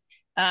 But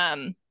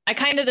I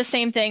kind of the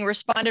same thing,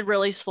 responded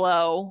really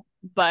slow,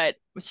 but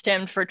was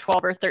stemmed for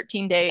 12 or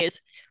 13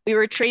 days. We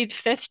retrieved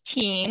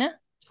 15,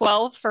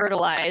 12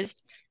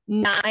 fertilized,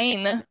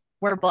 9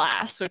 were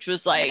blasts, which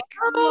was like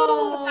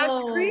Oh, that's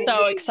Oh, so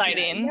crazy.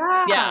 exciting.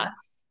 Yeah. Yeah.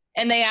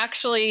 And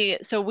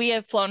so we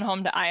had flown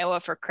home to Iowa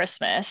for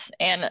Christmas.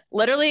 And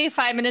literally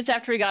 5 minutes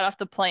after we got off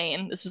the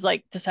plane, this was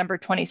like December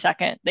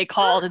 22nd, they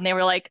called and they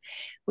were like,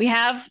 we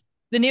have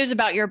the news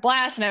about your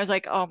blast. And I was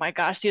like, oh my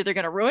gosh, they're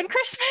going to ruin I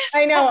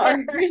Christmas.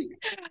 know.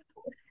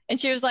 And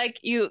she was like,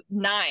 you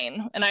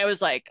 9. And I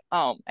was like,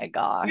 oh my you're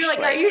gosh, like,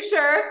 are you like,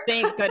 sure?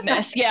 thank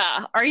goodness.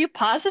 Yeah. Are you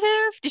positive?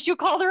 Did you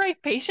call the right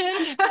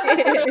patient?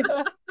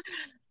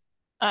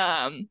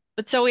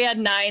 But so we had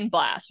 9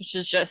 blasts, which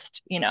is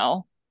just,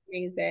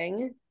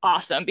 Amazing.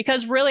 awesome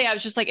because really I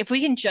was just like, if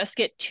we can just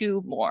get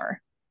 2 more,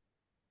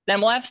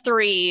 then we'll have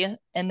 3.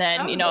 And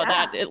then, Oh yeah.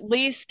 that at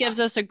least gives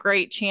us a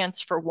great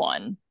chance for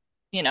one,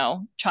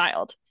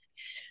 child.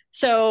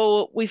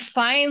 So we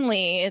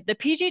finally, the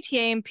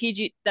PGTA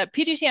and that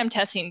PGCM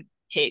testing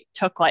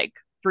took like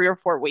 3 or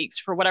 4 weeks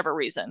for whatever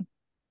reason.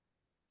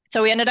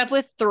 So we ended up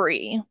with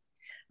 3,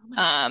 Oh my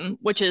God.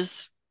 which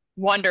is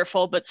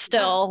wonderful, but Yeah.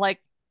 still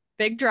like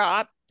big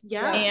drop.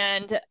 Yeah. Yeah.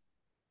 And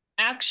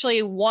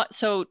actually,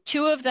 so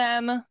 2 of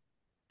them,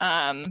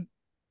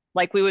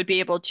 like we would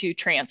be able to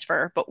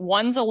transfer, but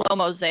one's a low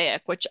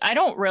mosaic, which I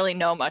don't really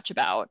know much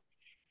about.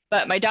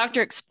 But my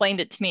doctor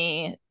explained it to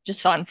me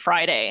just on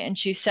Friday, and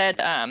she said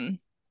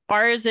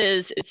ours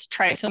it's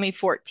trisomy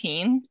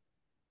 14,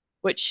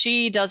 which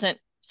she doesn't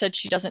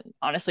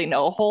honestly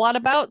know a whole lot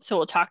about. So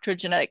we'll talk to a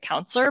genetic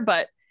counselor,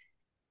 but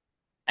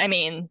I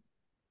mean,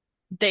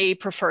 they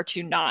prefer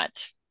to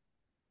not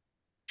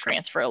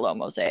transfer a low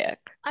mosaic.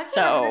 I've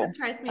never heard of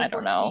So I trisomy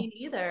don't know. 14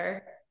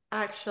 either,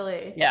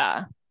 actually.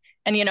 Yeah.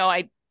 And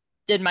I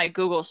did my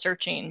Google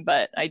searching,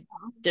 but I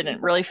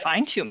didn't really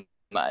find too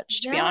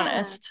much, to be Yeah.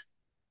 honest.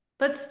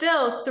 But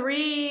still,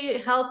 3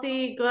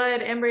 healthy,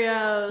 good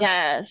embryos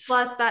Yes.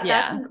 plus that's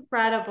Yeah.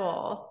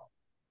 incredible.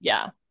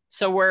 Yeah.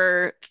 So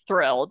we're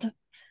thrilled.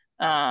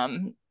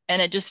 And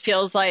it just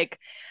feels like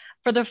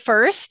for the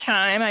first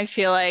time, I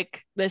feel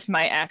like this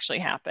might actually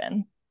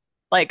happen.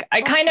 Like I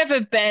Oh, kind of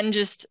have been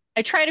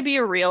I try to be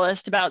a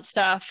realist about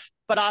stuff,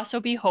 but also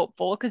be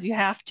hopeful because you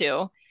have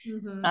to.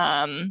 mhm.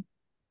 Um,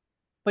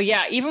 but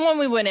yeah, even when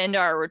we went into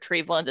our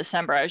retrieval in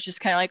December, I was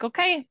just kind of like,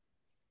 okay,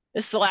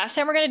 this is the last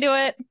time we're gonna do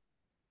it.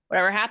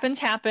 Whatever happens,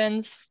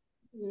 happens.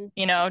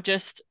 you know,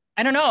 just,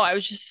 I don't know, I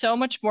was just so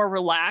much more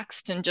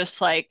relaxed and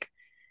just like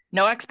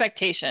no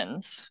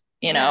expectations,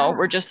 you know,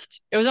 Yeah.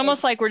 it was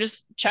almost like we're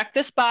just check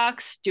this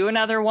box, do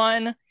another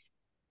one,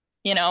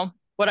 you know,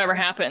 whatever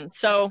happens.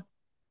 So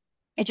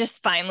it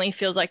just finally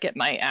feels like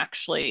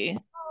we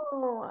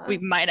Oh.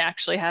 might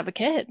actually have a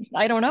kid.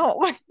 I don't know.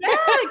 Yeah,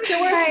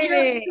 so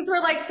Right. since we're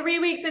like 3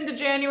 weeks into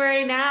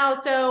January now,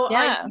 so are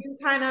Yeah. you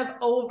kind of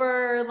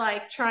over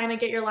like trying to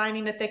get your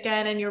lining to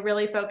thicken and you're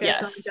really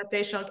focused on Yes.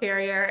 gestational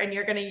carrier and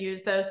you're going to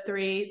use those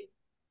three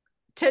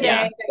today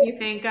Yeah. that you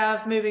think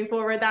of moving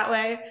forward that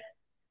way?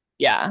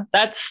 Yeah.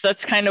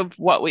 That's kind of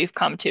what we've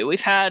come to.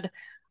 We've had,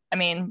 I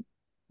mean,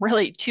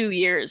 really 2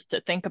 years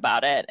to think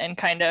about it and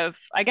kind of,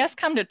 I guess,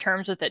 come to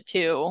terms with it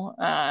too.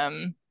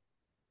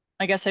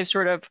 I guess I've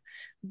sort of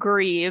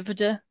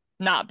grieved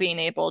not being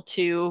able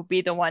to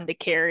be the one to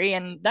carry.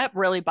 And that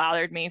really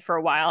bothered me for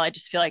a while. I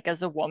just feel like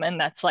as a woman,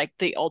 that's like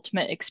the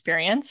ultimate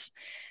experience.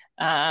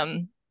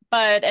 Um,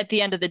 but at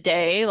the end of the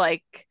day,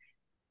 like,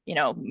 you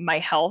know, my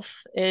health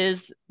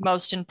is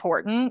most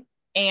important.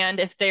 And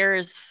if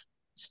there's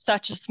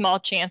such a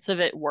small chance of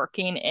it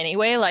working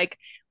anyway, like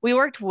we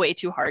worked way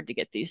too hard to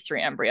get these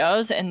three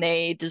embryos and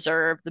they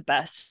deserve the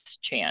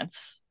best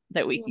chance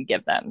that we can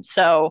give them.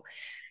 So,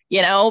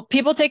 you know,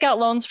 people take out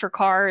loans for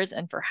cars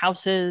and for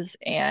houses.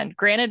 And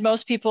granted,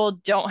 most people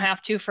don't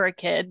have to for a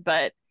kid,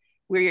 but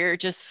we're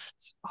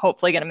just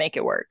hopefully going to make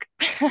it work.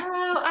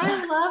 Oh,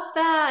 I love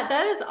that.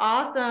 That is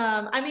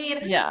awesome. I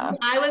mean, Yeah. when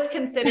I was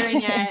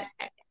considering it,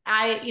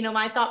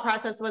 my thought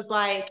process was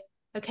like,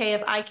 okay,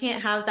 if I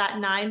can't have that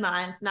 9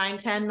 months,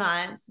 10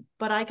 months,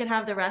 but I could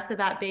have the rest of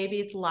that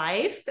baby's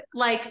life,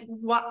 like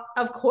what,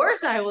 of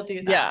course I will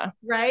do that, Yeah.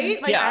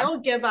 right? Like I Yeah. will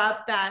give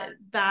up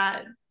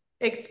that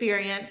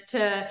experience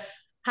to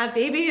have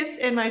babies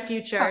in my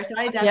future. So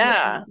I definitely,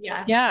 Yeah.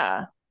 yeah.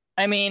 Yeah.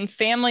 I mean,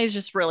 family is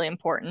just really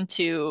important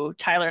to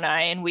Tyler and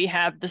I, and we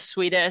have the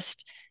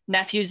sweetest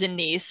nephews and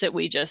niece that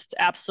we just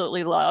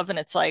absolutely love. And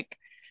it's like,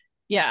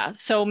 yeah,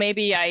 so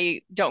maybe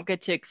I don't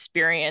get to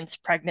experience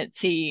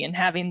pregnancy and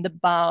having the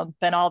bump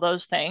and all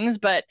those things,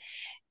 but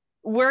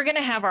we're going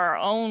to have our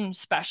own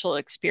special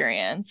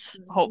experience,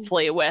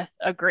 hopefully, with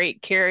a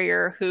great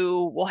carrier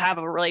who we'll have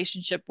a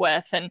relationship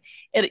with. And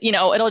it, you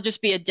know, it'll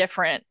just be a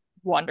different,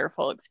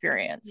 wonderful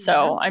experience. Yeah.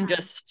 So I'm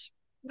just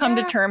come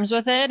to Yeah. terms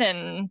with it.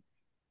 And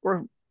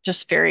we're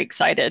just very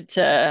excited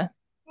to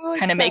So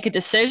kind of make a excited.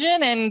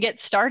 decision and get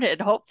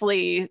started,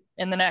 hopefully,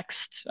 in the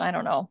next, I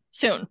don't know,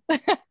 soon.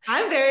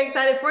 I'm very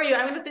excited for you.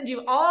 I'm going to send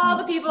you all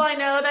the people I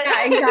know that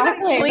Yeah,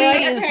 exactly. We're like,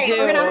 Please okay,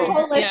 we're gonna have a do.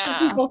 whole list of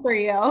Yeah. people for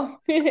you.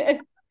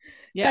 That's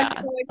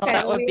Yeah. so Oh, exciting.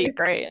 that Well, would we be are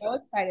great. so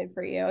excited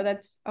for you.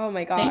 That's, oh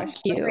my gosh,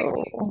 Thank what great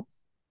you. news.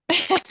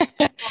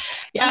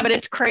 Yeah, but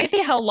it's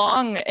crazy how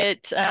long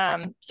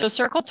so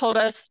Circle told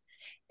us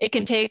it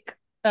can take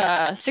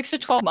 6 to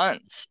 12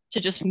 months to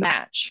just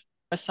match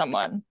with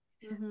someone.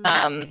 Mhm.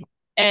 Um,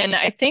 and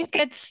I think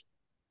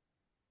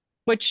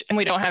and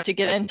we don't have to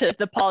get into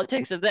the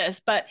politics of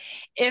this, but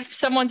if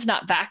someone's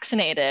not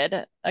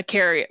vaccinated,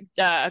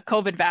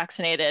 COVID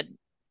vaccinated,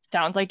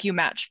 sounds like you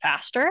match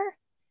faster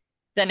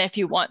than if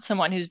you want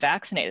someone who's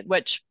vaccinated,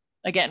 which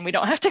again, we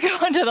don't have to go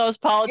into those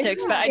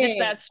politics, but Interesting.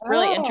 that's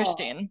really Oh,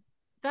 interesting.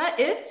 That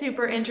is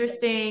super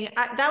interesting.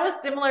 That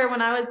was similar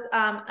when I was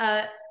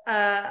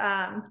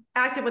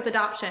active with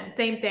adoption.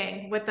 Same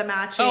thing with the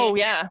matching. Oh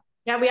yeah.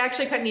 Yeah, we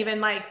actually couldn't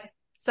even like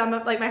some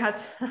of like my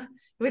husband.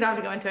 We don't have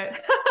to go into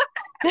it.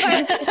 But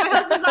my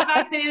husband's not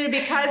vaccinated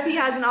because he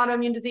has an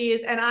autoimmune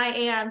disease, and I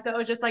am. So it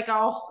was just like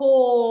a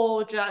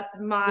whole just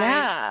mind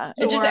Yeah,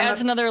 it just storm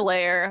adds of another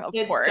layer, of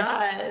it course.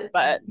 does.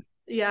 But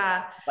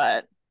Yeah.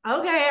 but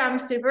Okay, I'm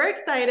super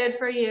excited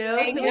for you.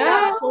 I So we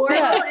got know. 4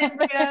 little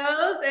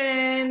embryos,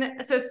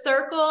 and so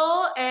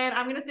circle, and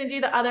I'm gonna send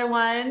you the other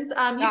ones. You've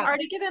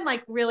already Yes. given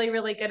like really,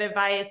 really good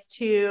advice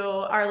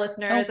to our oh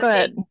listeners. I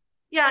think, good.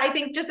 yeah, I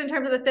think just in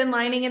terms of the thin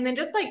lining, and then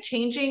just like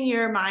changing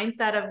your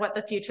mindset of what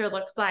the future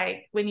looks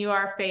like when you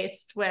are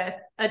faced with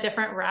a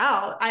different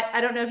route.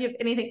 I don't know if you have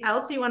anything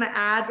else you want to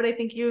add, but I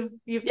think you've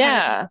kind of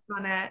Yeah. touched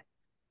on it.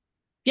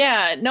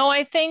 Yeah, no,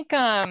 I think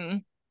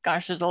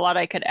gosh, there's a lot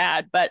I could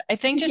add, but I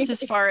think just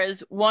as far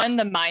as one,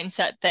 the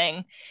mindset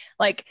thing,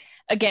 like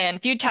again,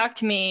 if you talked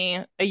to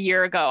me a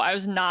year ago, I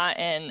was not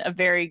in a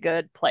very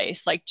good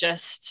place, like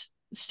just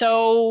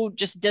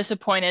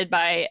disappointed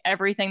by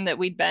everything that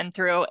we'd been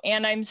through,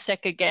 and I'm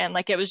sick again.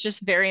 Like it was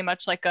just very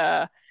much like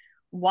a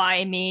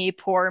why me,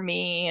 poor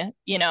me,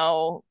 you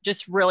know,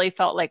 just really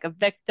felt like a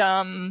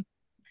victim.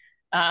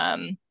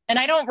 And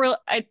I don't really,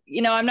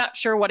 I'm not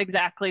sure what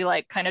exactly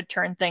like kind of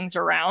turned things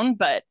around,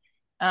 but,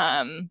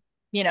 um,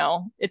 you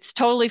know, it's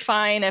totally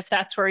fine if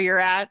that's where you're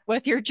at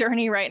with your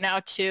journey right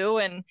now too.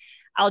 And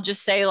I'll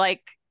just say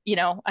like, you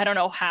know, I don't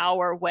know how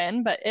or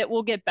when, but it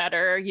will get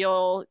better.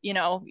 You'll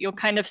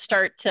kind of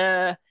start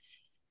to,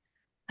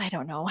 I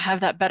don't know,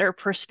 have that better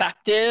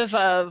perspective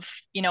of,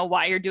 you know,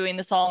 why you're doing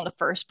this all in the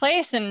first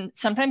place. And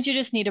sometimes you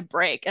just need a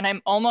break. And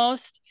I'm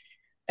almost,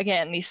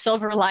 again, these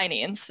silver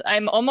linings.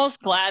 I'm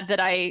almost glad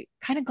I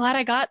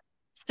got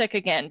sick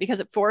again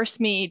because it forced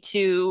me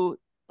to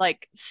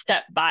like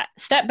step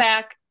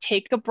back,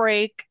 take a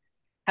break,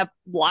 have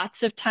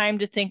lots of time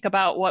to think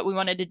about what we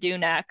wanted to do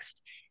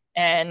next.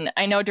 And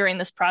I know during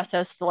this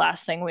process, the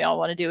last thing we all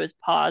want to do is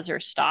pause or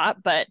stop,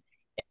 but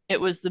it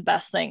was the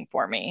best thing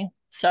for me.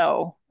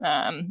 So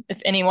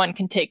if anyone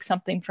can take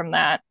something from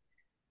that,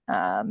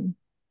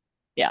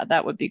 yeah,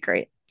 that would be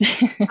great.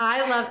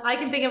 I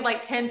can think of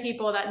like 10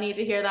 people that need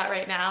to hear that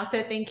right now.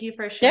 So thank you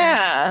for sharing.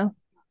 Yeah.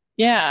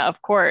 Yeah,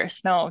 of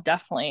course. No,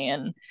 definitely.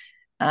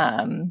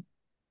 And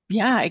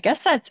yeah, I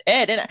guess that's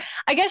it. And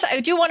I guess I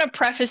do want to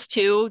preface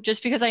too,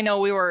 just because I know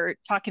we were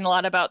talking a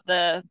lot about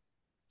the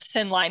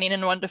thin lining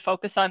and wanted to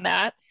focus on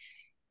that.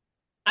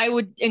 I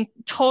would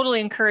totally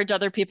encourage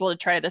other people to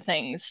try the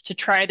things, to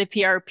try the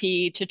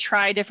PRP, to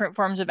try different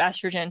forms of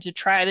estrogen, to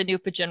try the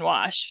Neupogen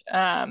wash,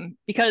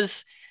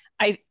 because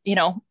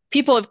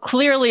people have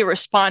clearly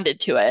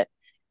responded to it.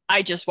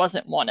 I just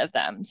wasn't one of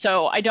them.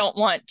 So I don't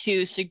want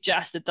to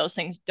suggest that those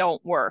things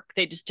don't work.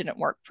 They just didn't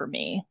work for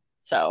me.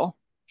 So.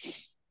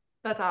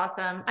 That's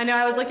awesome. I know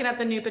I was looking up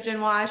the Neupogen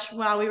wash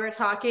while we were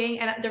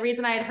talking, and the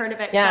reason I had heard of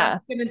it, because I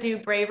was going to do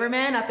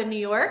Braverman up in New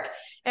York,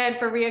 and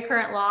for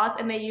recurrent loss,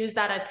 and they use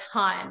that a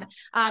ton.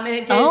 And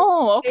it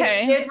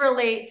did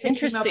relate to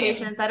chemo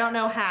patients. I don't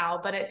know how,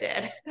 but it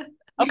did.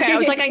 Okay, I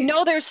was like, I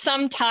know there's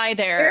some tie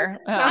there.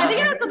 I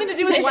think it has something to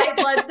do with white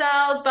blood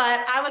cells,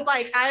 but I was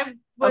like,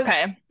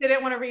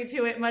 didn't want to read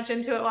too much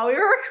into it while we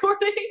were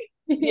recording.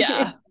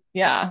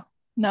 Yeah.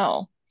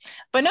 No.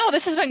 But no,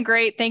 this has been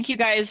great. Thank you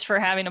guys for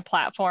having a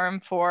platform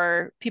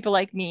for people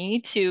like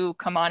me to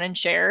come on and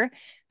share.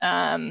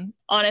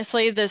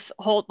 Honestly, this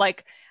whole,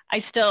 I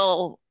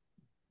still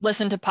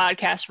listen to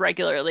podcasts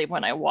regularly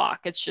when I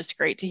walk. It's just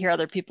great to hear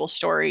other people's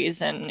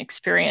stories and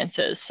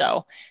experiences.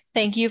 So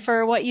thank you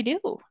for what you do.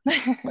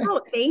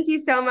 Oh, thank you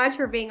so much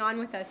for being on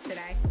with us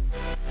today.